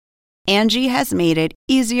Angie has made it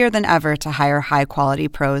easier than ever to hire high-quality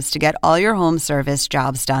pros to get all your home service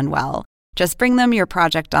jobs done well. Just bring them your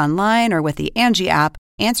project online or with the Angie app,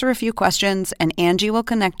 answer a few questions, and Angie will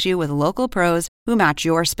connect you with local pros who match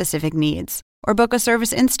your specific needs. Or book a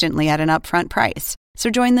service instantly at an upfront price. So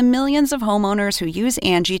join the millions of homeowners who use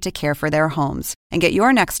Angie to care for their homes and get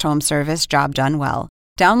your next home service job done well.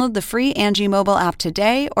 Download the free Angie mobile app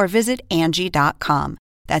today or visit Angie.com.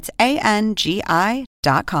 That's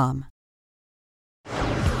ANGI.com.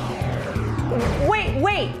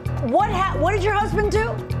 Wait. What did your husband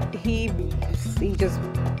do? He just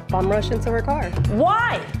bum rushed into her car.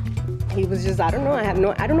 Why? He was just, I don't know what's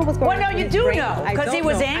going on. Well, no, you do know, because he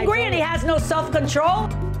was angry and he has no self-control.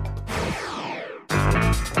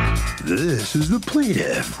 This is the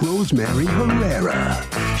plaintiff, Rosemary Herrera.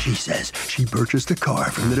 She says she purchased a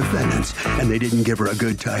car from the defendants and they didn't give her a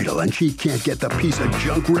good title and she can't get the piece of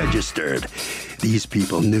junk registered. These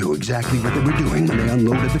people knew exactly what they were doing when they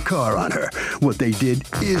unloaded the car on her. What they did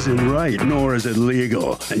isn't right, nor is it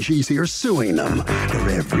legal, and she's here suing them for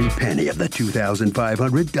every penny of the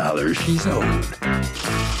 $2,500 she's owed.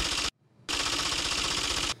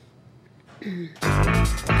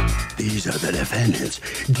 These are the defendants,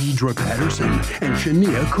 Deidre Patterson and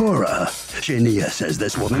Shania Cora. Shania says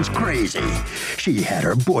this woman's crazy. She had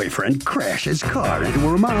her boyfriend crash his car into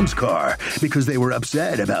her mom's car because they were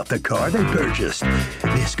upset about the car they purchased.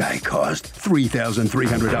 This guy caused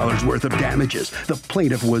 $3,300 worth of damages. The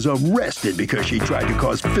plaintiff was arrested because she tried to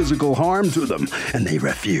cause physical harm to them, and they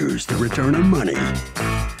refused to return her money.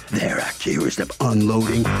 They're accused of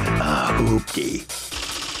unloading a hoopty.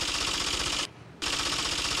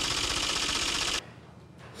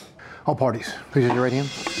 All parties, please raise your right hand.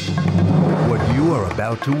 What you are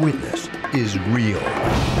about to witness is real.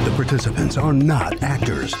 The participants are not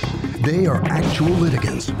actors. They are actual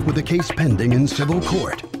litigants with a case pending in civil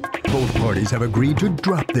court. Both parties have agreed to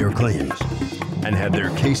drop their claims and have their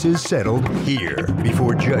cases settled here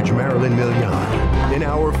before Judge Marilyn Milian in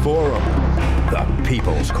our forum, the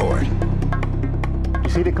People's Court. You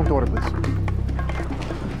seated? Come to order, please.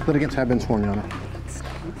 Litigants have been sworn, Your Honor.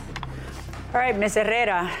 All right, Ms.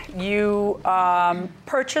 Herrera, you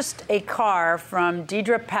purchased a car from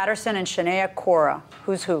Deidre Patterson and Shania Cora.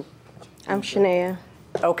 Who's who? I'm Shania.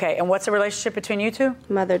 Okay, and what's the relationship between you two?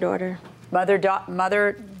 Mother-daughter.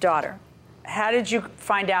 Mother-daughter. How did you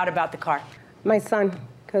find out about the car? My son,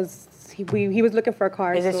 because he was looking for a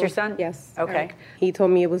car. Is this your son? Yes. Okay. Eric. He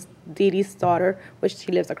told me it was Dee Dee's daughter, which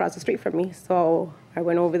she lives across the street from me. So I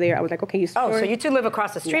went over there. I was like, okay, you sure? Oh, so you two live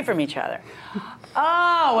across the street from each other.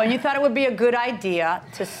 Oh, and you thought it would be a good idea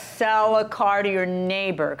to sell a car to your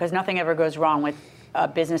neighbor, because nothing ever goes wrong with a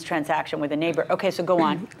business transaction with a neighbor. Okay, so go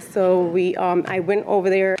on. So I went over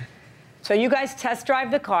there. So you guys test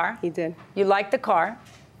drive the car. He did. You like the car,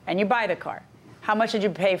 and you buy the car. How much did you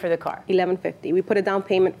pay for the car? $1,150. We put a down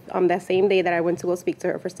payment that same day that I went to go speak to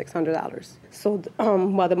her for $600. So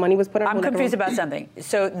while the money was put on hold, I'm confused about something.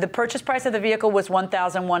 So the purchase price of the vehicle was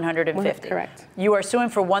 $1,150. Correct. You are suing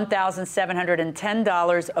for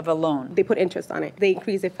 $1,710 of a loan. They put interest on it. They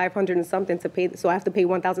increased it $500 and something to pay, so I have to pay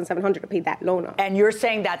 $1,700 to pay that loan off. And you're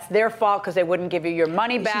saying that's their fault because they wouldn't give you your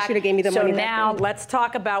money back. She should have gave me the money back. So now let's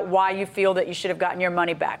talk about why you feel that you should have gotten your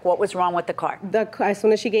money back. What was wrong with the car? As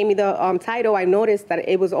soon as she gave me the title, I noticed that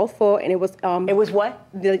it was all full, and it was... it was what?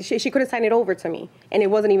 She couldn't sign it over to me, and it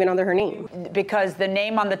wasn't even under her name. Because the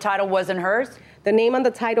name on the title wasn't hers? The name on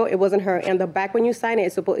the title, it wasn't her. And the back when you sign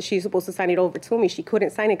it, she's supposed to sign it over to me. She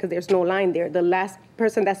couldn't sign it because there's no line there. The last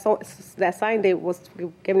person that signed it was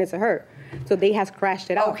giving it to her. So they has crashed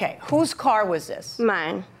it out. Okay, whose car was this?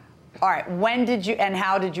 Mine. All right, when did you, and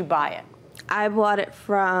how did you buy it? I bought it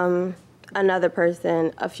from another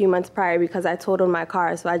person a few months prior because I totaled my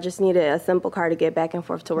car, so I just needed a simple car to get back and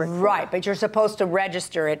forth to work. Right, but you're supposed to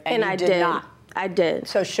register it, and you did not. I did.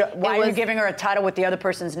 So why are you giving her a title with the other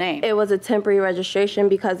person's name? It was a temporary registration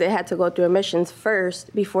because it had to go through admissions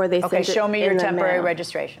first before they sent it in the mail. Okay, show me your temporary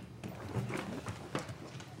registration.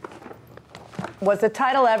 Was the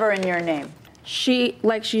title ever in your name?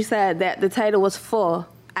 Like she said, that the title was full.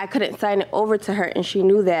 I couldn't sign it over to her, and she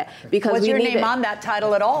knew that because was your name on that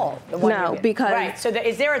title at all? No, because... Right, so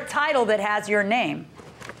is there a title that has your name?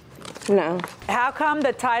 No. How come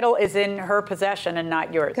the title is in her possession and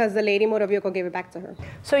not yours? Because the lady motor vehicle gave it back to her.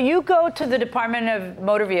 So you go to the Department of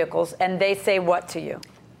Motor Vehicles, and they say what to you?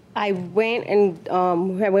 I went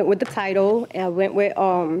with the title, and I went with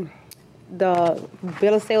the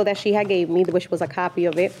bill of sale that she had gave me, which was a copy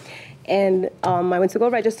of it. And I went to go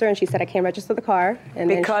register, and she said I can't register the car. And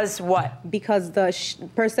because what? Because the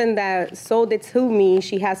person that sold it to me,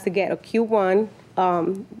 she has to get a Q1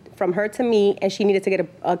 from from her to me, and she needed to get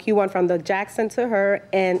a Q1 from the Jackson to her.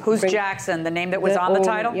 And Who's Jackson? The name that was on the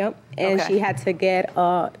title? Yep. And she had to get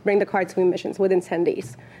bring the car to emissions within 10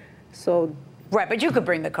 days. So. Right, but you could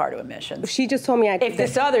bring the car to emissions. She just told me I could. If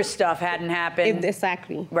this other stuff hadn't happened.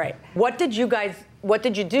 Exactly. Right. What did you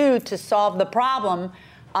do to solve the problem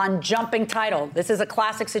on jumping title? This is a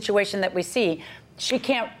classic situation that we see. She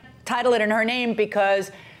can't title it in her name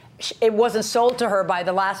because it wasn't sold to her by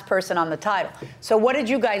the last person on the title. So what did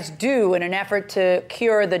you guys do in an effort to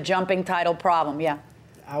cure the jumping title problem? Yeah.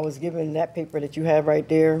 I was given that paper that you have right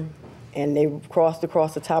there, and they crossed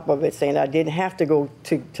across the top of it saying I didn't have to go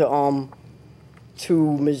to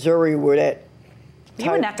Missouri where that. You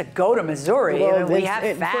wouldn't have to go to Missouri. Well, we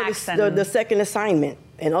have facts. The second assignment.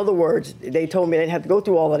 In other words, they told me I didn't have to go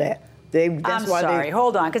through all of that. I'm sorry,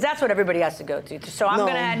 hold on, because that's what everybody has to go to. So I'm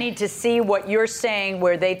going to need to see what you're saying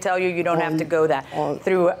where they tell you don't have to go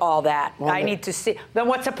through all that. I need to see. Then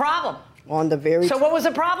what's the problem? So what was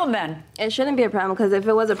the problem then? It shouldn't be a problem, because if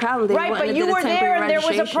it was a problem, they wouldn't have but you were there and there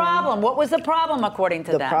was a problem. What was the problem according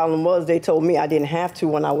to them? The problem was they told me I didn't have to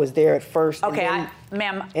when I was there at first. Okay,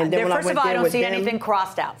 ma'am, first of all, I don't see anything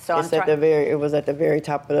crossed out. So it was at the very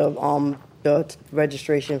top of the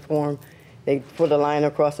registration form. They put a line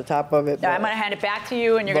across the top of it. I'm going to hand it back to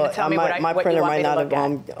you, and you're going to tell me what you want me to look at. My printer might not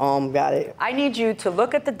have got it. I need you to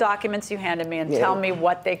look at the documents you handed me and tell me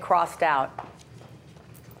what they crossed out.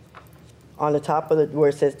 On the top of where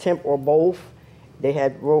it says temp or both, they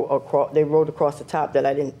wrote across the top that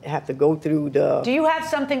I didn't have to go through the. Do you have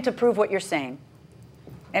something to prove what you're saying?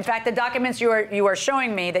 In fact, the documents you are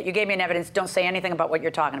showing me that you gave me in evidence don't say anything about what you're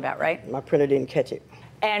talking about, right? My printer didn't catch it.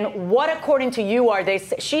 And what, according to you, are they?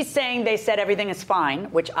 She's saying they said everything is fine,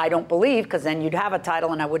 which I don't believe, because then you'd have a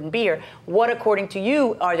title and I wouldn't be here. What, according to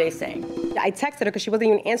you, are they saying? I texted her because she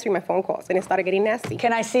wasn't even answering my phone calls, and it started getting nasty.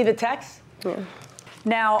 Can I see the text? Yeah.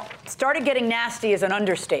 Now, started getting nasty is an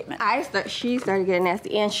understatement. She started getting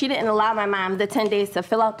nasty, and she didn't allow my mom the 10 days to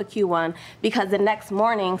fill out the Q1 because the next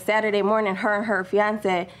morning, Saturday morning, her and her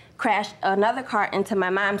fiance crashed another car into my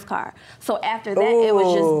mom's car. So after that, it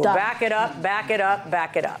was just done. Back it up, back it up,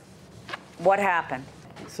 back it up. What happened?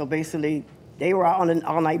 So basically, they were out on an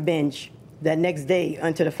all-night binge that next day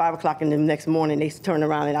until the 5 o'clock in the next morning. They turned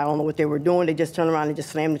around, and I don't know what they were doing. They just turned around and just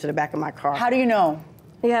slammed into the back of my car. How do you know?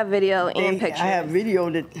 We have video and pictures. I have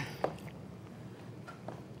video that.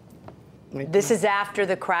 This is after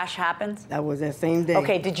the crash happens? That was that same day.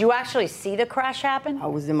 Okay, did you actually see the crash happen? I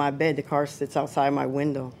was in my bed. The car sits outside my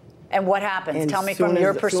window. And what happens? And tell me from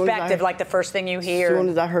your perspective, like the first thing you hear. As soon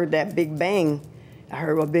as I heard that big bang, I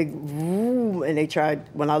heard a big vroom, and they tried,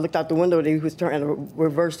 when I looked out the window, they was trying to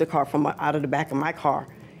reverse the car from out of the back of my car.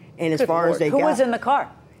 And as far as they got. Who was in the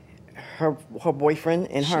car? Her boyfriend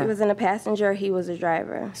and her. She was in a passenger, he was a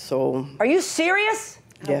driver. So. Are you serious?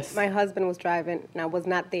 Yes. My husband was driving, and I was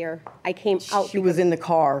not there. I came out. She was in the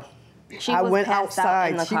car. I went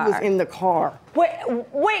outside. She was in the car.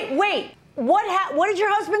 Wait. What did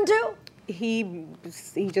your husband do? He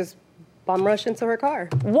just bum rushed into her car.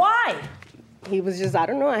 Why? He was just, I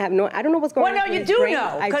don't know what's going on. Well, no, you do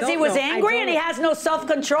know, because he was angry and he has no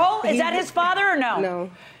self-control. Is that his father or no?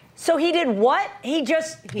 No. So he did what? He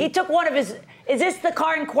took one of his, is this the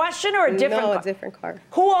car in question or a different car? No, a different car.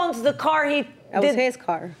 Who owns the car That was his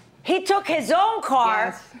car. He took his own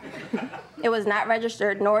car. Yes. It was not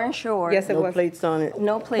registered nor insured. Yes, it was. No plates on it.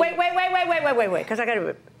 No plates. Wait, because I got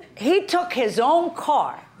to. He took his own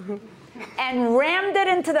car and rammed it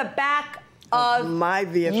into the back of my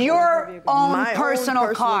vehicle. Your own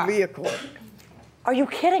personal car. Vehicle. Are you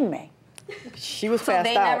kidding me? She was so passed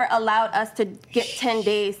they out. never allowed us to get 10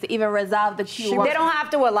 days to even resolve the Q1. They don't have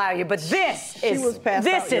to allow you, but this is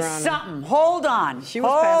something. Hold on. She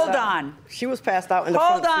was passed out. She was passed out in the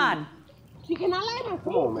front seat. Hold on. She cannot let her.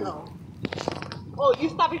 Come on, man. Oh, you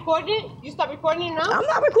stop recording it? You stop recording it now? I'm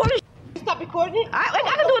not recording. You stop recording it? I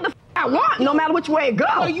can do what the I want, no matter which way it goes.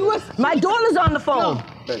 No, my daughter's on the phone.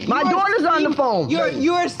 No, my daughter's on the phone. You're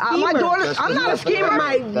a schemer. My daughter. I'm not a schemer.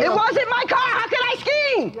 It wasn't my car. How can I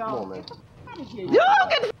scheme? Come on, man. You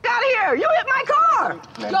get the f out of here. You hit my car.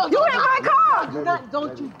 You hit my car.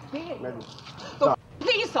 Don't you dare. Don't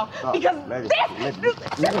hit yourself. Because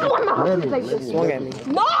this is what my husband says. Swung at me.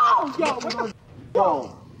 No! Yo, what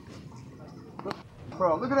the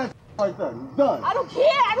Bro, look at that like that. He's done. I don't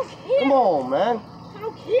care. Come on, man. I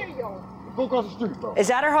don't care, yo. Go across the street, bro. Is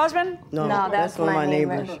that her husband? No, that's one of my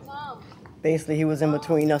neighbors. Basically, he was in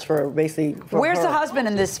between us for Where's her. the husband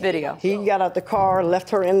in this video? He got out the car, left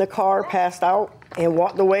her in the car, passed out, and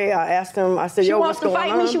walked away. I asked him, I said, yo, what's going on? She wants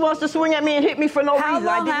to fight me. She wants to swing at me and hit me for no reason. How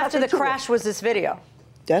long after the crash was this video?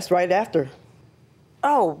 That's right after.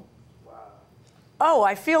 Oh. Oh,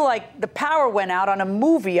 I feel like the power went out on a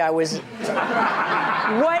movie I was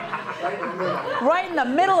right in the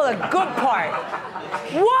middle of the good part.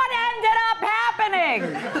 What ended up happening?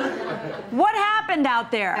 What happened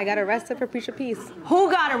out there? I got arrested for breach of peace.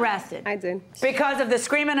 Who got arrested? I did. Because of the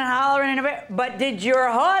screaming and hollering and everything? But did your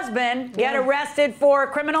husband get arrested for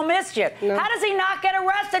criminal mischief? No. How does he not get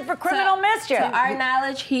arrested for criminal mischief? To our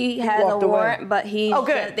knowledge, he has a warrant, but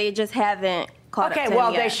they just haven't caught up to him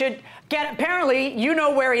well, yet. they should get, apparently, you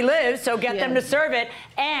know where he lives, so get them to serve it.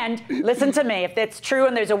 And listen to me, if it's true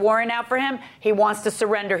and there's a warrant out for him, he wants to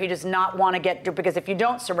surrender. He does not want to get, because if you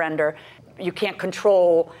don't surrender, you can't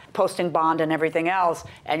control posting bond and everything else,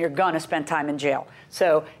 and you're going to spend time in jail.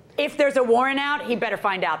 So if there's a warrant out, he better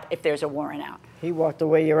find out if there's a warrant out. He walked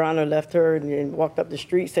away, Your Honor, left her and walked up the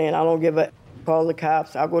street saying, I don't give a, call the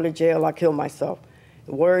cops, I'll go to jail, I'll kill myself.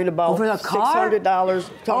 Worried about over the car? $600.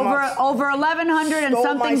 Over $1,100 and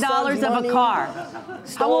something dollars of a car.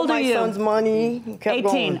 How old are you? My son's money. Kept 18.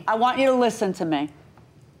 Going. I want you to listen to me.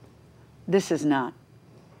 This is not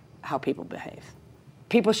how people behave.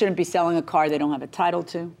 People shouldn't be selling a car they don't have a title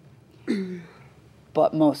to.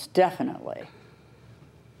 But most definitely,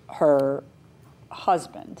 her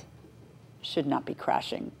husband should not be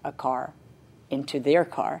crashing a car into their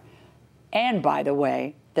car. And by the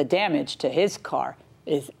way, the damage to his car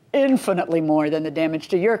is infinitely more than the damage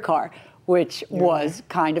to your car, which was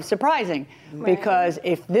kind of surprising. Right. Because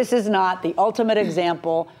if this is not the ultimate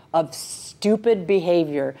example of stupid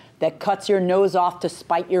behavior that cuts your nose off to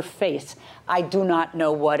spite your face, I do not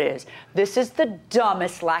know what is. This is the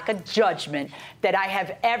dumbest lack of judgment that I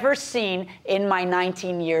have ever seen in my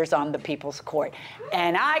 19 years on the People's Court.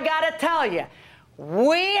 And I gotta tell you,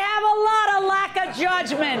 we have a lot of lack of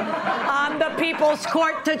judgment on the People's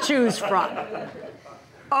Court to choose from.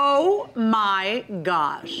 Oh my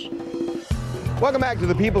gosh. Welcome back to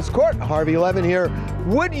the People's Court. Harvey Levin here.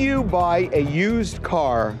 Would you buy a used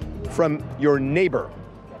car from your neighbor?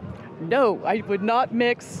 No, I would not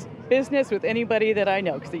mix business with anybody that I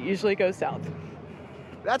know because it usually goes south.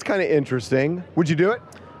 That's kind of interesting. Would you do it?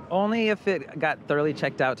 Only if it got thoroughly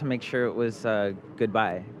checked out to make sure it was good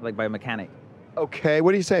buy, like by a mechanic. Okay,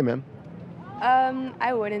 what do you say, ma'am?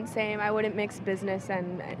 I wouldn't say. I wouldn't mix business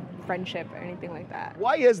and friendship or anything like that.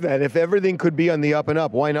 Why is that? If everything could be on the up and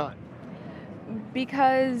up, why not?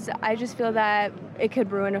 Because I just feel that it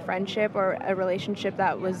could ruin a friendship or a relationship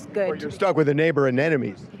that was good. Or you're stuck with a neighbor and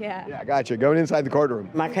enemies. Yeah. Yeah, gotcha. Going inside the courtroom.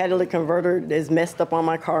 My catalytic converter is messed up on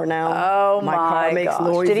my car now. Oh my car makes gosh.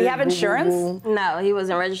 noises. Did he have insurance? Boo, boo, boo. No, he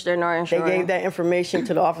wasn't registered nor insured. They gave that information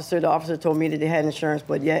to the officer. The officer told me that they had insurance,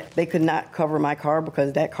 but yet they could not cover my car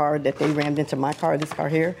because that car that they rammed into my car, this car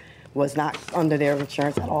here, was not under their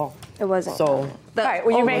insurance at all. It wasn't. So, all right,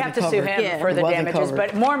 well, you may have to sue him for the damages,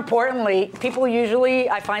 but more importantly, people usually,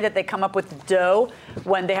 I find that they come up with dough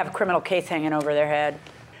when they have a criminal case hanging over their head.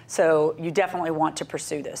 So you definitely want to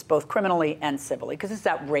pursue this, both criminally and civilly, because this is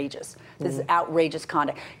outrageous. This is outrageous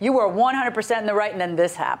conduct. You were 100% in the right, and then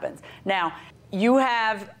this happens. Now, you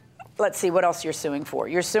have, let's see what else you're suing for.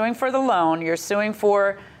 You're suing for the loan. You're suing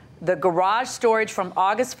for the garage storage from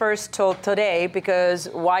August 1st till today, because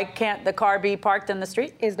why can't the car be parked in the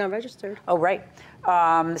street? It's not registered. Oh, right.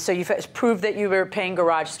 So you've proved that you were paying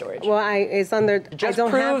garage storage. Well, it's under. Just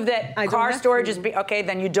prove that car storage is okay.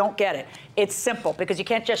 Then you don't get it. It's simple because you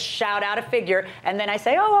can't just shout out a figure and then I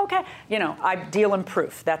say, oh, okay. You know, I deal in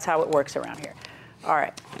proof. That's how it works around here. All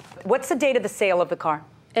right. What's the date of the sale of the car?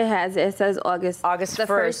 It says August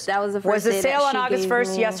 1st. That was the first. Was the day sale that on she August gave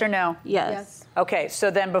 1st? me. Yes or no? Yes. Okay. So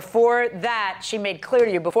then before that, she made clear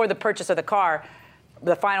to you before the purchase of the car.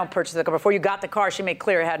 The final purchase of the car, before you got the car, she made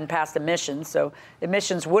clear it hadn't passed emissions, so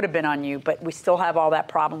emissions would have been on you, but we still have all that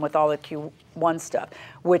problem with all the Q1 stuff,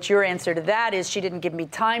 which your answer to that is she didn't give me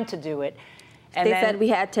time to do it. And they said we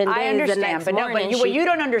had 10 days. I understand, the next but morning, no, but what you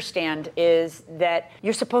don't understand is that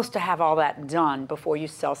you're supposed to have all that done before you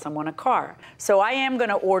sell someone a car. So I am going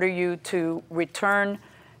to order you to return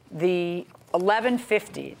the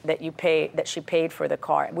 $1,150 that she paid for the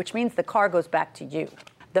car, which means the car goes back to you.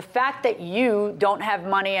 The fact that you don't have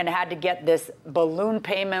money and had to get this balloon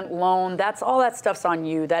payment loan, all that stuff's on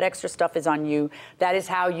you. That extra stuff is on you. That is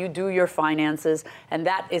how you do your finances, and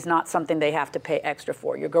that is not something they have to pay extra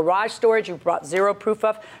for. Your garage storage, you brought zero proof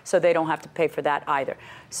of, so they don't have to pay for that either.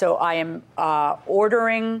 So I am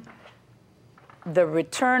ordering the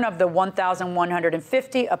return of the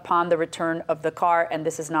 $1,150 upon the return of the car, and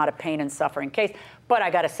this is not a pain and suffering case. But I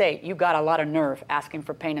gotta say, you got a lot of nerve asking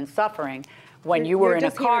for pain and suffering when you were in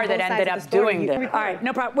a car that ended up doing this. All right,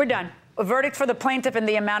 no problem, we're done. A verdict for the plaintiff in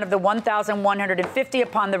the amount of the $1,150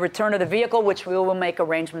 upon the return of the vehicle, which we will make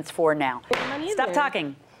arrangements for now. Stop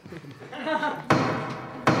talking.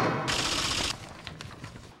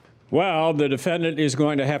 Well, the defendant is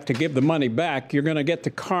going to have to give the money back. You're going to get the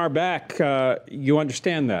car back. You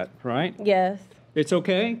understand that, right? Yes. It's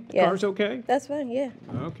okay? The Yes. car's okay? That's fine, yeah.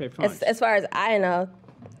 Okay, fine. As far as I know,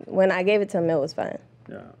 when I gave it to him, it was fine.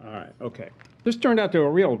 Yeah, all right, okay. This turned out to a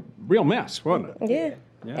real mess, wasn't it? Yeah.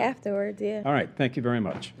 Yeah. Afterwards, yeah. All right, thank you very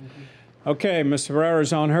much. Okay, Ms.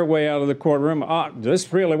 Ferrera's on her way out of the courtroom.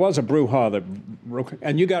 This really was a brouhaha.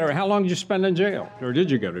 And you got her, how long did you spend in jail? Or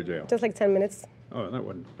did you go to jail? Just like 10 minutes. Oh, that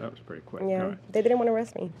was pretty quick. Yeah. All right. They didn't want to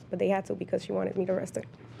arrest me, but they had to because she wanted me to arrest her.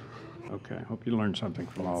 Okay, hope you learned something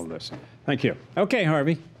from all of this. Thank you. Okay,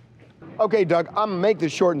 Harvey. Okay, Doug, I'm gonna make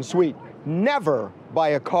this short and sweet. Never buy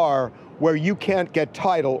a car where you can't get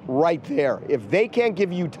title right there. If they can't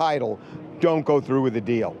give you title, don't go through with the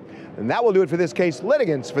deal. And that will do it for this case.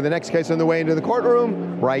 Litigants for the next case on the way into the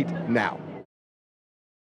courtroom right now.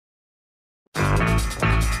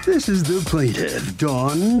 This is the plaintiff,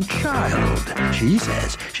 Dawn Child. She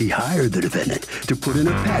says she hired the defendant to put in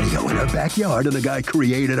a patio in her backyard, and the guy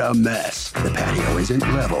created a mess. The patio isn't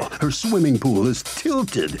level. Her swimming pool is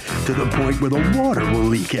tilted to the point where the water will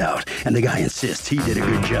leak out, and the guy insists he did a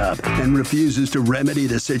good job and refuses to remedy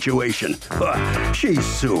the situation. She's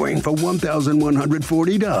suing for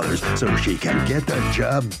 $1,140 so she can get the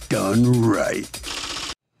job done right.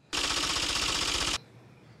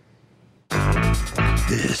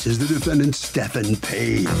 This is the defendant, Stephen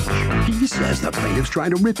Page. He says the plaintiff's trying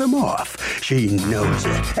to rip him off. She knows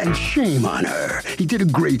it, and shame on her. He did a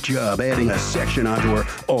great job adding a section onto her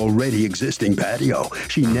already existing patio.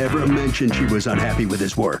 She never mentioned she was unhappy with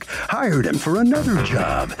his work, hired him for another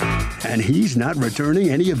job, and he's not returning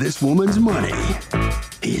any of this woman's money.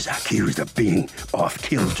 He's accused of being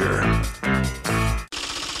off-kilter.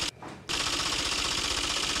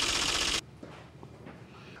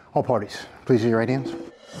 All parties, please raise your right hands.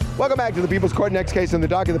 Welcome back to the People's Court. Next case on the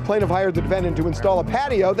docket. The plaintiff hired the defendant to install a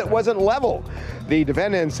patio that wasn't level. The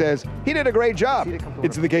defendant says he did a great job.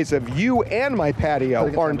 It's the case of you and my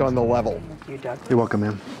patio aren't on the level. Thank you, Doug. You're welcome,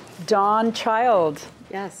 ma'am. Dawn Child.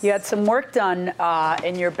 Yes. You had some work done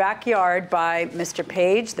in your backyard by Mr.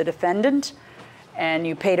 Page, the defendant, and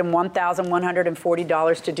you paid him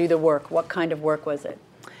 $1,140 to do the work. What kind of work was it?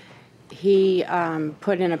 He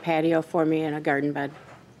put in a patio for me and a garden bed.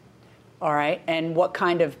 All right. And what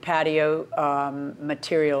kind of patio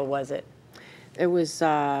material was it? It was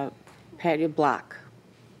patio block.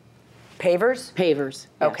 Pavers? Pavers,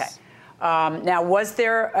 Okay. yes. Now, was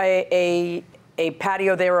there a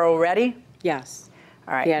patio there already? Yes.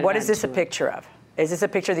 All right. What is this a picture of? Is this a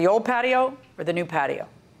picture of the old patio or the new patio?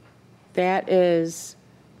 That is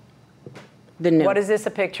the new. What is this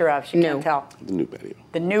a picture of? She can't tell. The new patio.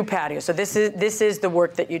 The new patio. So this is the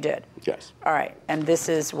work that you did? Yes. All right. And this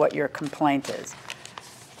is what your complaint is.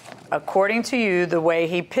 According to you, the way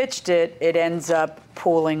he pitched it, it ends up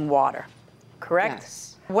pooling water. Correct?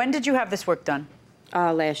 Yes. When did you have this work done?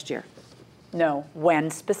 Last year. No.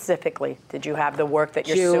 When specifically did you have the work that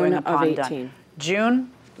you're June suing of upon 18. done?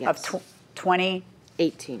 June Yes. of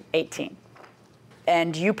 2018.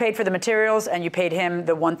 And you paid for the materials, and you paid him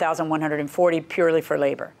the $1,140 purely for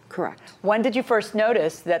labor. Correct. When did you first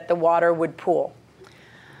notice that the water would pool?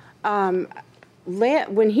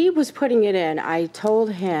 When he was putting it in, I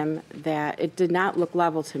told him that it did not look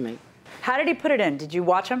level to me. How did he put it in? Did you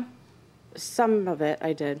watch him? Some of it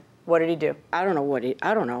I did. What did he do? I don't know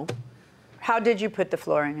I don't know. How did you put the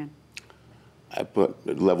flooring in? I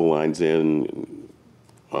put level lines in.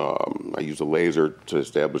 I use a laser to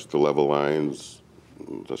establish the level lines,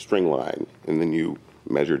 the string line, and then you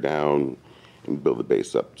measure down and build the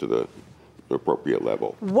base up to the appropriate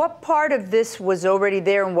level. What part of this was already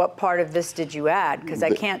there, and what part of this did you add? Because I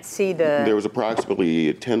can't see the... There was approximately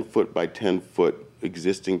a 10-foot by 10-foot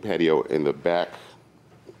existing patio in the back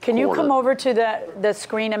Can you corner. come over to the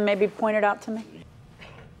screen and maybe point it out to me?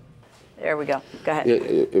 There we go. Go ahead.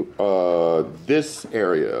 This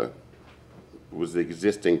area was the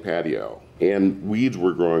existing patio, and weeds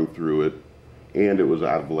were growing through it, and it was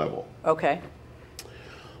out of level. Okay.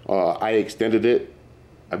 I extended it,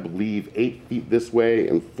 I believe, 8 feet this way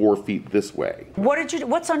and 4 feet this way.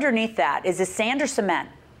 What's underneath that? Is it sand or cement?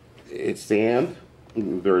 It's sand.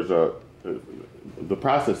 The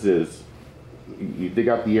process is you dig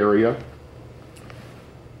out the area,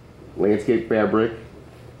 landscape fabric,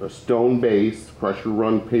 a stone base, pressure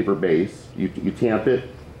run paper base. You tamp it,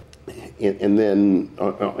 and then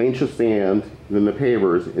an inch of sand, then the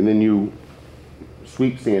pavers, and then you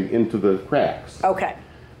sweep sand into the cracks. Okay.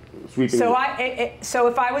 Sweeping So so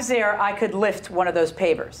if I was there, I could lift one of those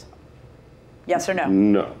pavers? Yes or no?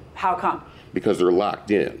 No, How come? because they're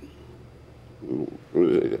locked in.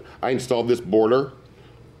 I installed this border.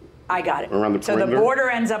 I got it. Around the so the perimeter. border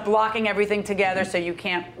ends up blocking everything together, so you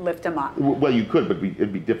can't lift them up. Well, you could, but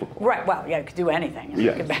it'd be difficult. Right. Well, yeah, you could do anything.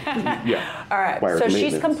 Yeah. Yeah. All right. Requires So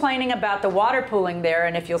she's maintenance. complaining about the water pooling there,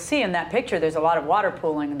 and if you'll see in that picture, there's a lot of water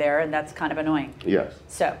pooling there, and that's kind of annoying. Yes.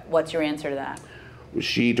 So what's your answer to that?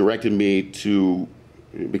 She directed me to,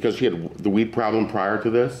 because she had the weed problem prior to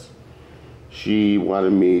this, she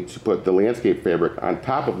wanted me to put the landscape fabric on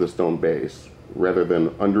top of the stone base rather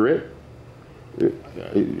than under it.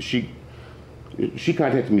 She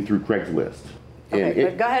contacted me through Craigslist. Okay,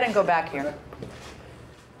 but go ahead and go back here.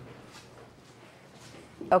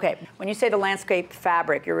 Okay, when you say the landscape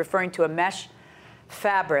fabric, you're referring to a mesh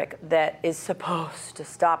fabric that is supposed to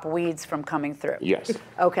stop weeds from coming through. Yes.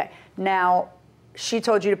 Okay, now she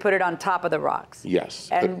told you to put it on top of the rocks. Yes.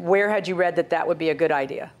 And where had you read that that would be a good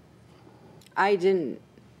idea? I didn't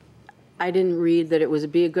read that it would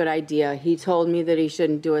be a good idea. He told me that he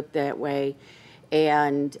shouldn't do it that way,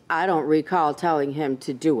 and I don't recall telling him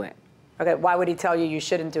to do it. Okay, why would he tell you you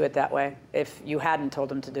shouldn't do it that way if you hadn't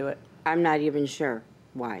told him to do it? I'm not even sure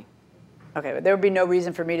why. Okay, but there would be no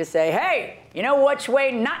reason for me to say, hey, you know which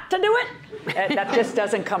way not to do it? That just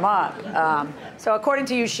doesn't come up. So according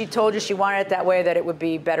to you, she told you she wanted it that way, that it would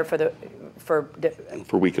be better for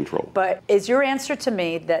weed control. But is your answer to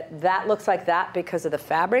me that that looks like that because of the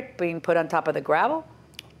fabric being put on top of the gravel?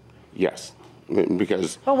 Yes,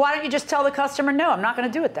 because Well, why don't you just tell the customer, no, I'm not going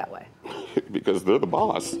to do it that way? because they're the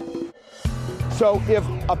boss. So if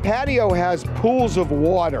a patio has pools of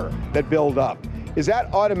water that build up, is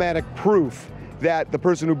that automatic proof that the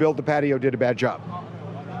person who built the patio did a bad job?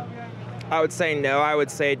 I would say no. I would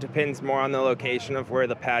say it depends more on the location of where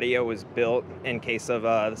the patio was built in case of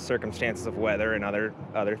the circumstances of weather and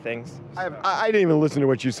other things. I didn't even listen to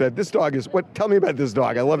what you said. This dog is, what? Tell me about this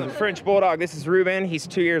dog. I love it. French Bulldog. This is Ruben. He's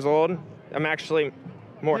 2 years old. I'm actually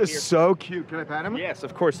more He's here. so cute. Can I pat him? Yes,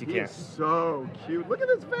 of course you can. He's so cute. Look at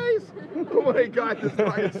his face. Oh my God, this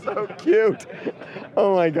dog is so cute.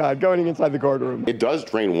 Oh my God, going inside the courtroom. It does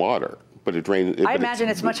drain water, but it drains. I imagine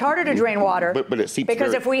it's much harder to drain water. But it seeps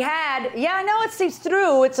Because very- if we had, yeah, I know it seeps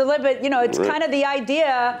through. It's a little bit, it's Right. kind of the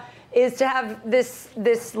idea is to have this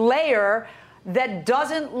layer that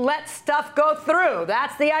doesn't let stuff go through.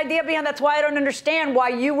 That's the idea behind. That's why I don't understand why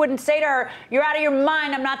you wouldn't say to her, "You're out of your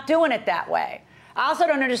mind. I'm not doing it that way." I also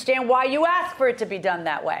don't understand why you ask for it to be done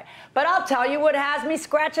that way. But I'll tell you what has me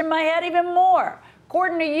scratching my head even more.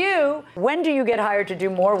 According to you, when do you get hired to do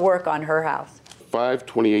more work on her house?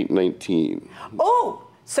 5/28/19. Oh,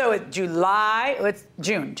 so it's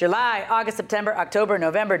June, July, August, September, October,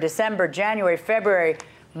 November, December, January, February,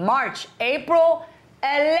 March, April.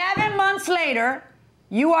 11 months later,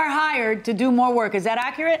 you are hired to do more work. Is that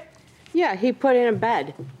accurate? Yeah, he put in a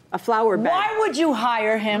bed, a flower bed. Why would you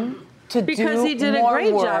hire him to do more work? Because he did a great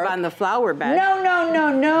job on the flower bed.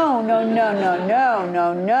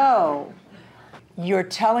 No. You're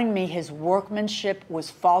telling me his workmanship was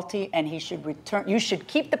faulty and he should return. You should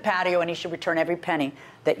keep the patio and he should return every penny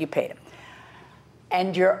that you paid him.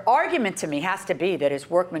 And your argument to me has to be that his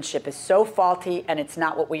workmanship is so faulty and it's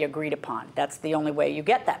not what we agreed upon. That's the only way you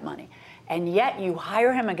get that money. And yet you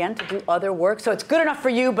hire him again to do other work. So it's good enough for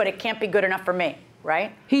you, but it can't be good enough for me,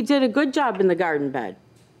 right? He did a good job in the garden bed.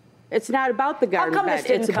 It's not about the garden How come bed. this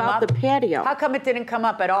didn't It's come about up? the patio. How come it didn't come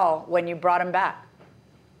up at all when you brought him back?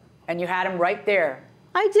 And you had him right there.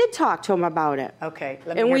 I did talk to him about it. Okay.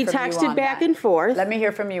 Let me And hear we from you texted on back that. and forth. Let me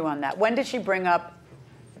hear from you on that. When did she bring up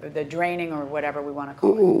the draining or whatever we want to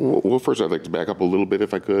call it? Well, first I'd like to back up a little bit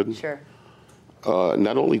if I could. Sure.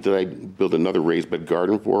 Not only did I build another raised bed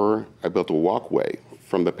garden for her, I built a walkway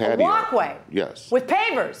from the patio. A walkway? Yes. With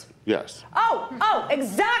pavers? Yes. Oh,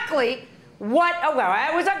 exactly what, well,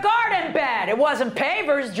 it was a garden bed. It wasn't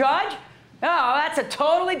pavers, Judge. Oh, that's a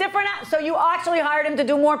totally different, so you actually hired him to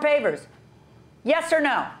do more pavers? Yes or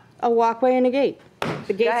no? A walkway and a gate.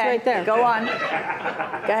 The gate's right there. Go on. Go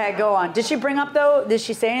ahead, go on. Did she bring up, though, did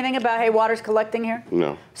she say anything about, hey, water's collecting here?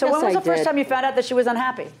 No. So Yes, when was I the first did. time you found out that she was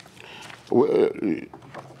unhappy?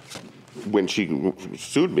 When she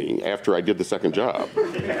sued me after I did the second job.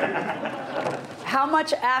 How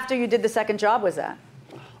much after you did the second job was that?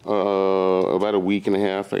 About a week and a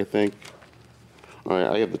half, I think.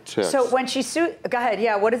 I have the text. So when she sued, go ahead,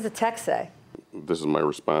 yeah, what does the text say? This is my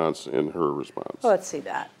response and her response. Well, let's see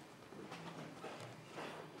that.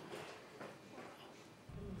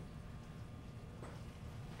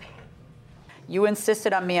 You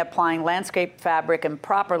insisted on me applying landscape fabric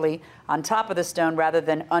improperly on top of the stone rather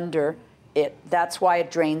than under it. That's why it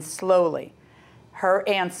drains slowly. Her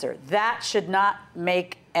answer, that should not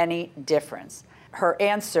make any difference. Her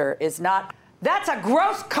answer is not, that's a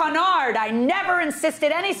gross canard. I never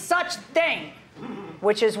insisted any such thing.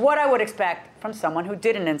 which is what I would expect from someone who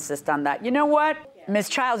didn't insist on that. You know what? Ms.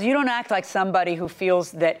 Childs, you don't act like somebody who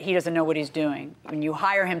feels that he doesn't know what he's doing when you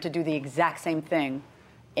hire him to do the exact same thing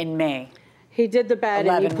in May. He did the bed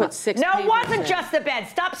and you put 6 No, pavers it wasn't in. just the bed.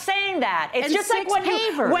 Stop saying that. It's And just like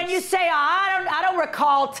 6 when you say, I don't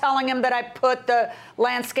recall telling him that I put the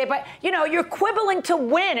landscape. You're quibbling to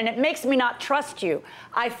win, and it makes me not trust you.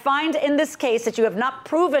 I find in this case that you have not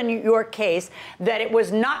proven your case that it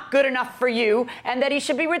was not good enough for you and that he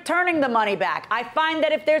should be returning the money back. I find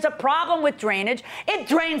that if there's a problem with drainage, it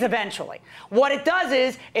drains eventually. What it does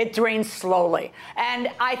is it drains slowly. And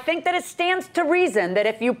I think that it stands to reason that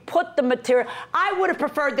if you put the material, I would have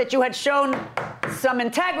preferred that you had shown some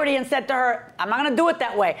integrity and said to her, I'm not going to do it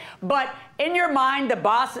that way. But in your mind, the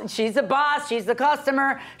boss, she's the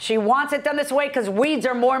customer, she wants it done this way because weeds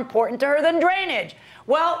are more important to her than drainage.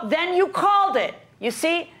 Well, then you called it. You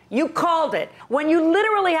see, you called it. When you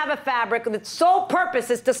literally have a fabric that's sole purpose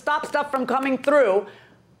is to stop stuff from coming through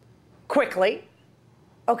quickly,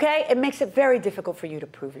 okay, it makes it very difficult for you to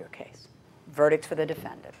prove your case. Verdict for the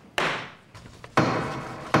defendant.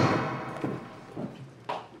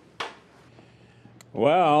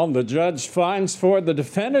 Well, the judge finds for the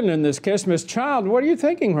defendant in this case. Ms. Child, what are you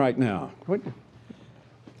thinking right now?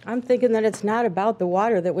 I'm thinking that it's not about the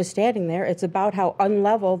water that was standing there. It's about how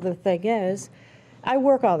unlevel the thing is. I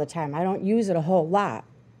work all the time. I don't use it a whole lot.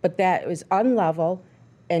 But that was unlevel,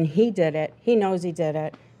 and he did it. He knows he did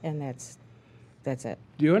it, and that's it.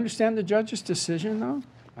 Do you understand the judge's decision, though?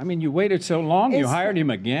 I mean, you waited so long. You hired him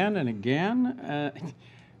again and again,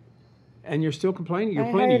 and you're still complaining? You're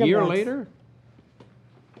complaining a year later?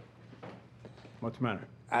 What's the matter?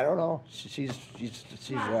 I don't know. She's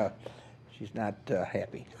not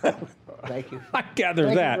happy. Thank you. I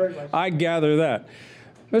gather that.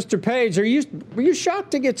 Mr. Page, were you shocked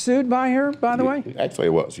to get sued by her, by the way? Actually,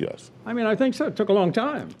 it was, yes. I mean, I think so. It took a long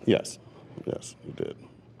time. Yes, it did.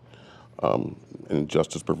 And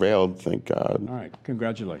justice prevailed, thank God. All right,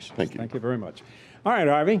 congratulations. Thank you. Thank you very much. All right,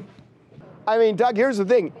 Harvey. I mean, Doug, here's the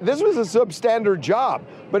thing. This was a substandard job,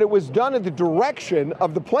 but it was done at the direction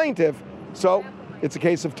of the plaintiff, so it's a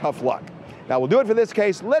case of tough luck. Now, we'll do it for this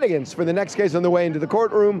case. Litigants for the next case on the way into the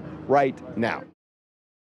courtroom right now.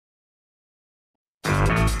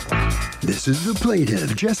 This is the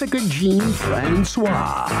plaintiff, Jessica Jean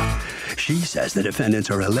Francois. She says the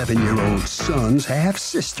defendants are 11-year-old son's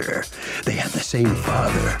half-sister. They have the same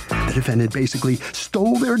father. The defendant basically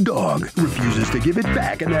stole their dog, refuses to give it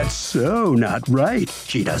back, and that's so not right.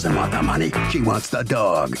 She doesn't want the money. She wants the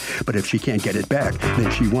dog. But if she can't get it back,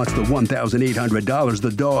 then she wants the $1,800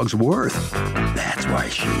 the dog's worth. That's why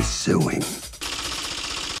she's suing.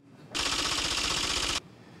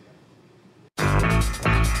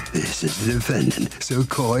 This is the defendant,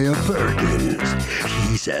 Sequoia Perkins.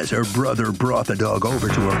 She says her brother brought the dog over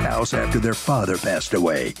to her house after their father passed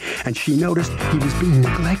away, and she noticed he was being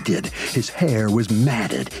neglected. His hair was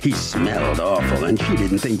matted, he smelled awful, and she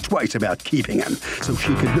didn't think twice about keeping him so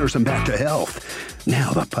she could nurse him back to health.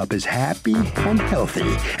 Now the pup is happy and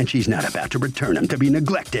healthy, and she's not about to return him to be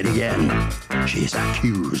neglected again. She's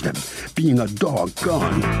accused of being a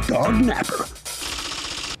doggone dog napper.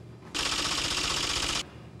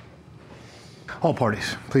 All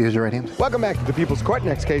parties, please raise your right hand. Welcome back to the People's Court.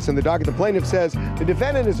 Next case on the docket. The plaintiff says the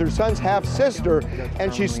defendant is her son's half-sister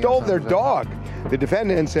and she stole their dog. The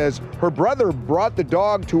defendant says her brother brought the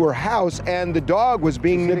dog to her house and the dog was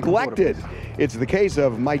being neglected. It's the case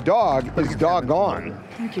of my dog is doggone.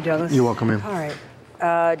 Thank you, Douglas. You're welcome, ma'am. All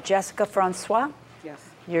right. Jessica Francois? Yes.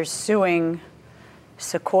 You're suing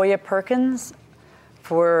Sequoia Perkins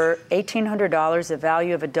for $1,800, the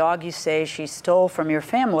value of a dog you say she stole from your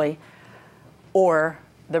family, or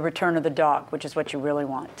the return of the dog, which is what you really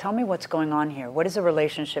want. Tell me what's going on here. What is the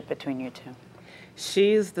relationship between you two?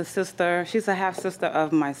 She's the sister, she's a half-sister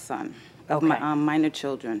of my son, of my minor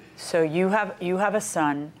children. So you have a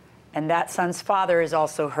son, and that son's father is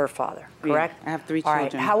also her father, correct? Yeah, I have 3 All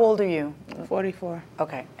children. right. How old are you? 44.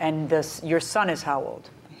 Okay. And your son is how old?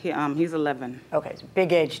 He's 11. Okay, so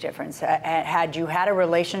big age difference. Had you had a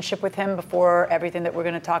relationship with him before everything that we're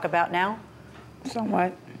going to talk about now?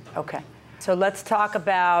 Somewhat. Okay. So let's talk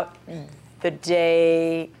about the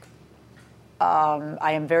day,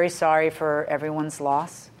 I am very sorry for everyone's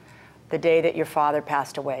loss, the day that your father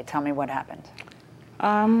passed away. Tell me what happened.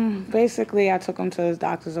 Basically, I took him to his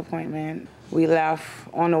doctor's appointment. We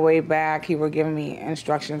left. On the way back, he was giving me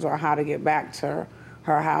instructions on how to get back to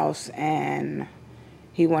her house, and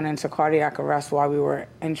he went into cardiac arrest while we were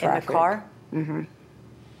in traffic. In the car? Mm-hmm.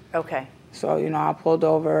 Okay. So, I pulled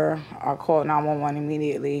over, I called 911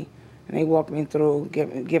 immediately, and they walked me through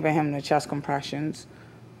giving him the chest compressions.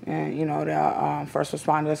 And, you know, the first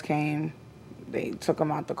responders came. They took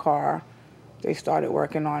him out the car. They started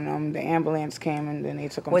working on him. The ambulance came, and then they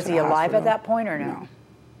took him to the hospital. Was he alive at that point or no? No.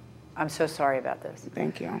 I'm so sorry about this.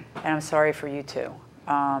 Thank you. And I'm sorry for you too.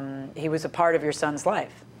 He was a part of your son's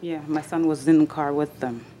life. Yeah, my son was in the car with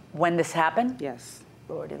them. When this happened? Yes.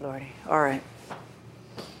 Lordy, Lordy. All right.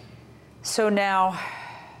 So now,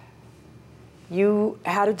 you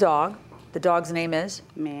had a dog. The dog's name is?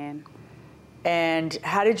 Man. And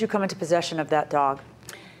how did you come into possession of that dog?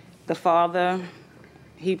 The father,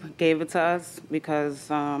 he gave it to us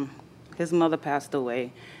because his mother passed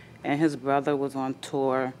away, and his brother was on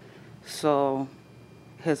tour. So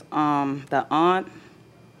his the aunt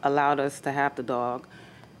allowed us to have the dog.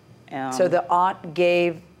 So the aunt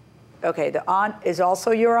gave, okay, the aunt is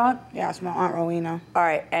also your aunt? Yeah, it's my Aunt Rowena. All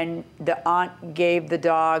right, and the aunt gave the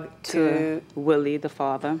dog to Willie, the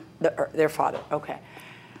father. Their father, okay.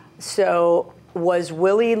 So was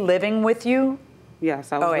Willie living with you?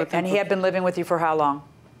 Yes, I was with him. And he had been living with you for how long?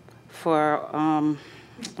 For,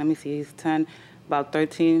 let me see, he's 10, about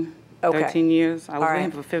 13 years. I was with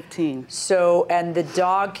him for 15. So, and the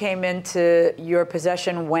dog came into your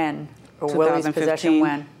possession when? Or Willie's possession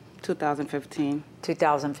when? 2015.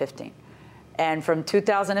 2015. And from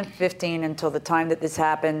 2015 until the time that this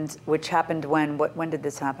happened, which happened when? When did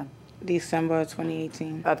this happen? December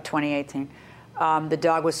 2018. Of 2018. The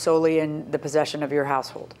dog was solely in the possession of your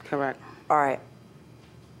household? Correct. All right.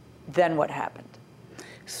 Then what happened?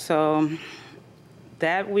 So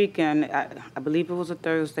that weekend, I believe it was a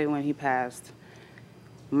Thursday when he passed,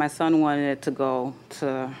 my son wanted to go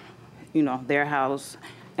to, you know, their house.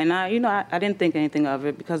 And I didn't think anything of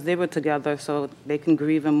it because they were together, so they can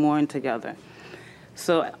grieve and mourn together.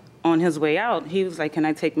 So on his way out, he was like, "Can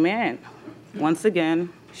I take Man?" Once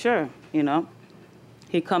again, sure, you know.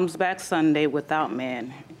 He comes back Sunday without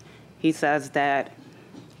Man. He says that,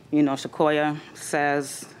 you know, Shakoya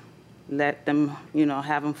says, let them, you know,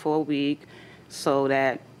 have him for a week so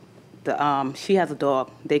that she has a dog.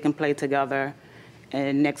 They can play together,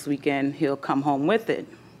 and next weekend he'll come home with it.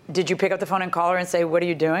 Did you pick up the phone and call her and say, "What are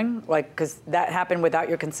you doing?" Like, because that happened without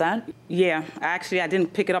your consent? Yeah, actually, I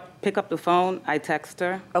didn't pick up the phone. I text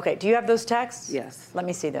her. Okay, do you have those texts? Yes. Let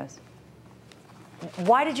me see those.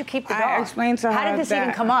 Why did you keep the dog? I explained to her How did this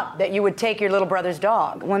even come up, that you would take your little brother's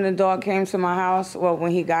dog? When the dog came to my house, well,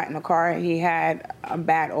 when he got in the car, he had a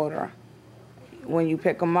bad odor. When you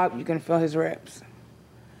pick him up, you can feel his ribs.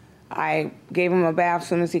 I gave him a bath as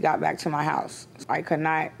soon as he got back to my house. I could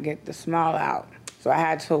not get the smell out. So I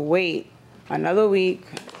had to wait another week,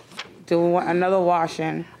 do another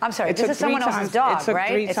washing. I'm sorry, this is someone else's dog,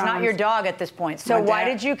 right? It's not your dog at this point. So why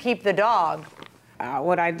did you keep the dog?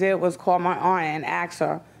 What I did was call my aunt and ask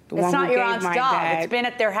her. It's not your aunt's dog. It's been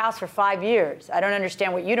at their house for 5 years. I don't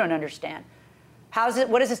understand what you don't understand.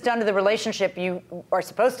 What has this done to the relationship you are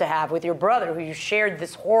supposed to have with your brother, who you shared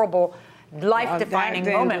this horrible, life-defining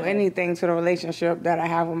moment with? That didn't do anything to the relationship that I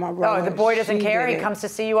have with my brother. Oh, the boy doesn't care? He comes to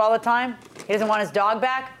see you all the time? He doesn't want his dog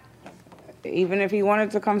back? Even if he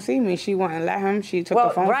wanted to come see me, she wouldn't let him. She took the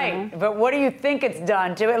phone from him. Right, but what do you think it's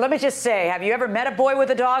done to it? Let me just say, have you ever met a boy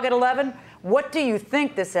with a dog at 11? What do you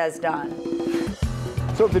think this has done?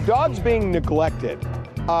 So if the dog's being neglected,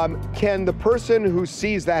 can the person who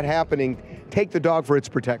sees that happening take the dog for its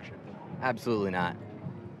protection? Absolutely not.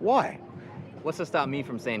 Why? What's to stop me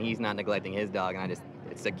from saying he's not neglecting his dog and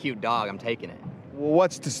it's a cute dog, I'm taking it? Well,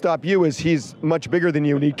 what's to stop you is he's much bigger than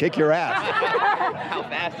you and he'd kick your ass. How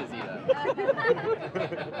fast is he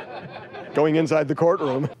though? Going inside the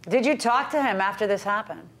courtroom. Did you talk to him after this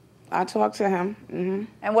happened? I talked to him.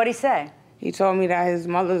 And what'd he say? He told me that his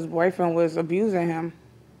mother's boyfriend was abusing him,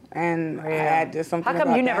 and I had to something. How come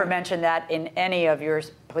about you never that. mentioned that in any of your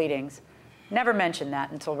pleadings? Never mentioned that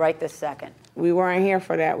until right this second. We weren't here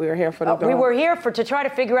for that. We were here for the dog. We were here to try to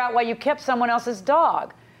figure out why you kept someone else's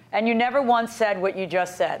dog. And you never once said what you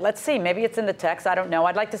just said. Let's see, maybe it's in the text, I don't know.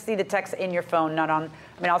 I'd like to see the text in your phone, not on,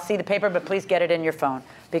 I mean, I'll see the paper, but please get it in your phone.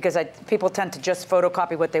 Because people tend to just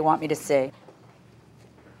photocopy what they want me to see.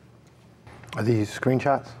 Are these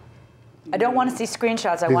screenshots? I don't want to see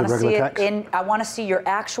screenshots. I want to see it I want to see your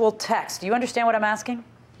actual text. Do you understand what I'm asking?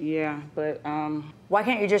 Yeah, but why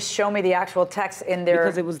can't you just show me the actual text in there?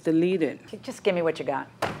 Because it was deleted. Just give me what you got.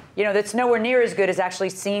 You know, that's nowhere near as good as actually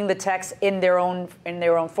seeing the text in their own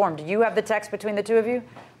form. Do you have the text between the two of you?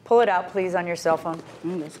 Pull it out, please, on your cell phone.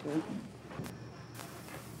 That's good.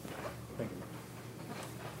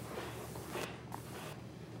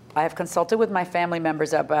 I have consulted with my family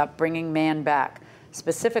members about bringing Man back,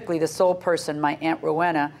 specifically the sole person, my Aunt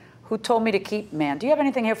Rowena, who told me to keep Man. Do you have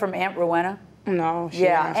anything here from Aunt Rowena? No, she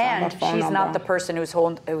Yeah, didn't have and a phone she's number. not the person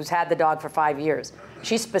who's had the dog for 5 years.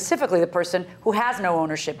 She's specifically the person who has no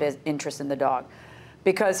ownership interest in the dog,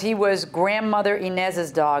 because he was grandmother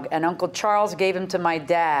Inez's dog, and Uncle Charles gave him to my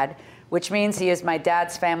dad, which means he is my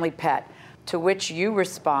dad's family pet. To which you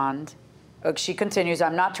respond, she continues,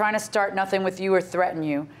 I'm not trying to start nothing with you or threaten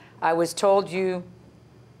you. I was told you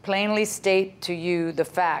plainly state to you the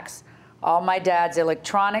facts. All my dad's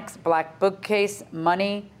electronics, black bookcase,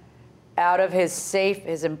 money out of his safe,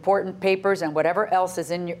 his important papers, and whatever else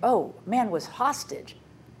is in your, oh, man was hostage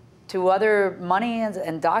to other money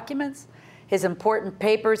and documents. His important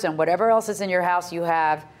papers and whatever else is in your house you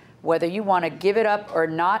have, whether you want to give it up or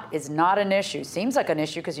not is not an issue. Seems like an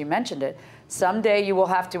issue because you mentioned it. Someday you will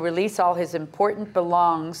have to release all his important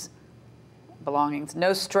belongings.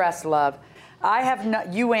 No stress, love.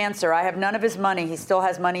 You answer, I have none of his money. He still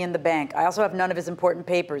has money in the bank. I also have none of his important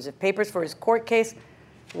papers. If papers for his court case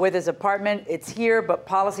with his apartment, it's here, but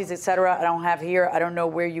policies, etc., I don't have here. I don't know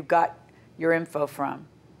where you got your info from.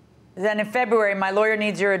 Then in February, my lawyer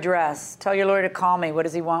needs your address. Tell your lawyer to call me. What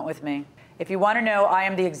does he want with me? If you want to know I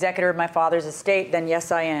am the executor of my father's estate, then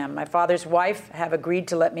yes, I am. My father's wife have agreed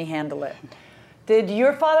to let me handle it. Did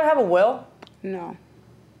your father have a will? No.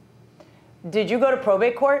 Did you go to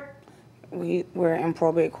probate court? We're in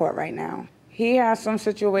probate court right now. He has some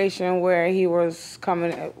situation where he was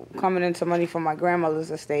coming into money from my grandmother's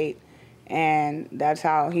estate, and that's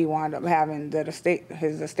how he wound up having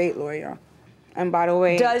his estate lawyer. And by the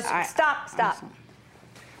way, stop.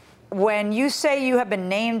 When you say you have been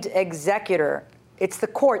named executor, it's the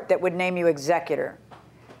court that would name you executor.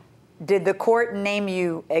 Did the court name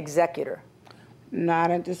you executor?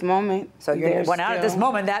 Not at this moment. So not at this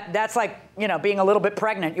moment. That's like, being a little bit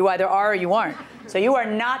pregnant. You either are or you aren't. So you are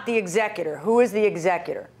not the executor. Who is the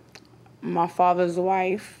executor? My father's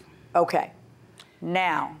wife. Okay.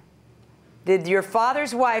 Now, did your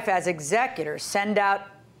father's wife, as executor, send out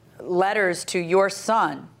letters to your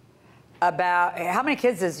son about, how many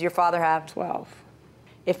kids does your father have? 12.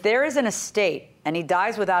 If there is an estate and he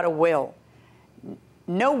dies without a will,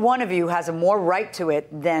 no one of you has a more right to it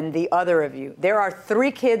than the other of you. There are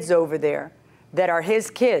 3 kids over there that are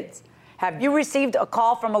his kids. Have you received a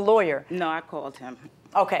call from a lawyer? No, I called him.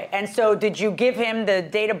 Okay, and so did you give him the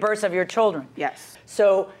date of birth of your children? Yes.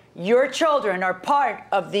 So your children are part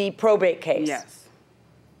of the probate case? Yes.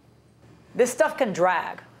 This stuff can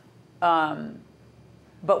drag.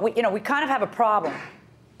 But we kind of have a problem.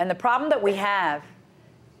 And the problem that we have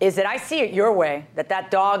is that I see it your way, that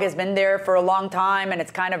dog has been there for a long time, and it's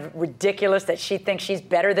kind of ridiculous that she thinks she's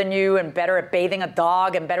better than you and better at bathing a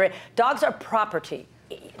dog and better at... Dogs are property.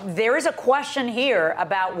 There is a question here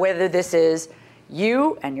about whether this is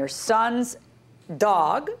you and your son's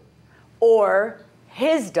dog or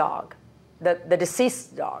his dog, the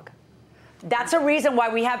deceased dog. That's a reason why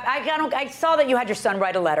we have, I saw that you had your son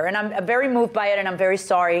write a letter, and I'm very moved by it, and I'm very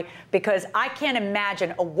sorry, because I can't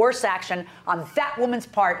imagine a worse action on that woman's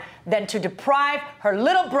part than to deprive her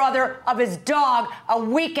little brother of his dog a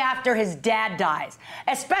week after his dad dies.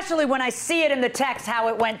 Especially when I see it in the text how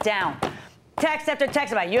it went down. Text after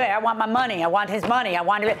text about, I want my money, I want his money,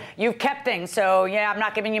 you've kept things, so I'm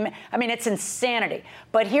not giving you, it's insanity.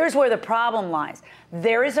 But here's where the problem lies.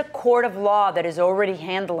 There is a court of law that is already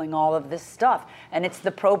handling all of this stuff, and it's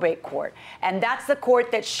the probate court. And that's the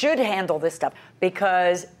court that should handle this stuff,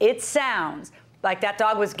 because it sounds like that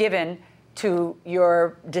dog was given to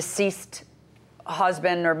your deceased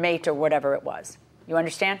husband or mate or whatever it was. You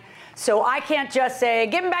understand? So I can't just say,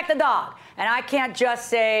 give him back the dog. And I can't just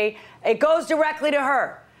say, it goes directly to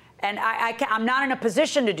her. And I'm not in a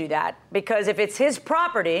position to do that, because if it's his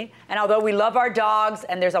property, and although we love our dogs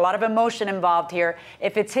and there's a lot of emotion involved here,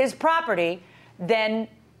 if it's his property, then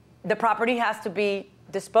the property has to be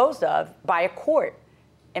disposed of by a court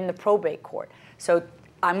in the probate court. So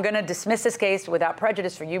I'm going to dismiss this case without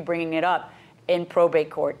prejudice for you bringing it up in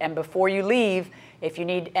probate court. And before you leave, if you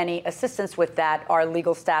need any assistance with that, our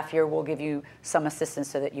legal staff here will give you some assistance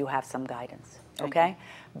so that you have some guidance. Okay?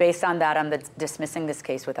 Based on that, I'm dismissing this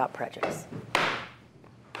case without prejudice.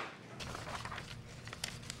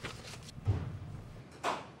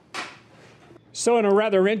 So in a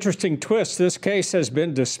rather interesting twist, this case has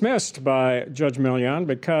been dismissed by Judge Millian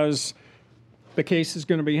because the case is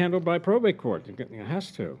going to be handled by probate court. It has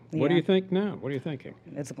to. What do you think now? What are you thinking?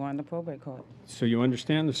 It's going to probate court. So you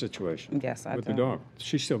understand the situation? Yes, I do. With the dog.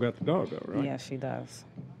 She still got the dog, though, right? Yes, she does.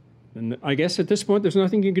 And I guess at this point, there's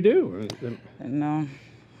nothing you can do. No,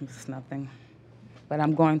 it's nothing. But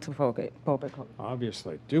I'm going to probate court.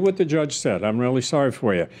 Obviously. Do what the judge said. I'm really sorry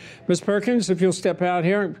for you. Ms. Perkins, if you'll step out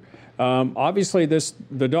here. Obviously,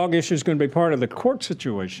 the dog issue is going to be part of the court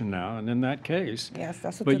situation now, and in that case. Yes,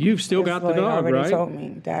 that's what. But you've still got the dog, already right? Told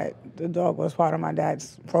me that the dog was part of my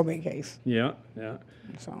dad's probate case. Yeah, yeah.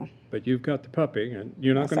 So. But you've got the puppy, and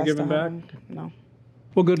you're not going to give him back? No.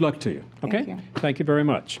 Well, good luck to you. Okay. Thank you. Thank you very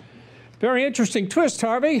much. Very interesting twist,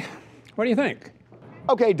 Harvey. What do you think?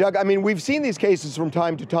 Okay, Doug, I mean, we've seen these cases from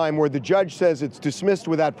time to time where the judge says it's dismissed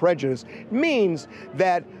without prejudice. It means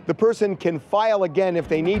that the person can file again if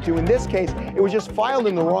they need to. In this case, it was just filed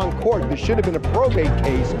in the wrong court. This should have been a probate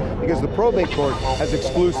case because the probate court has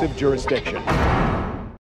exclusive jurisdiction.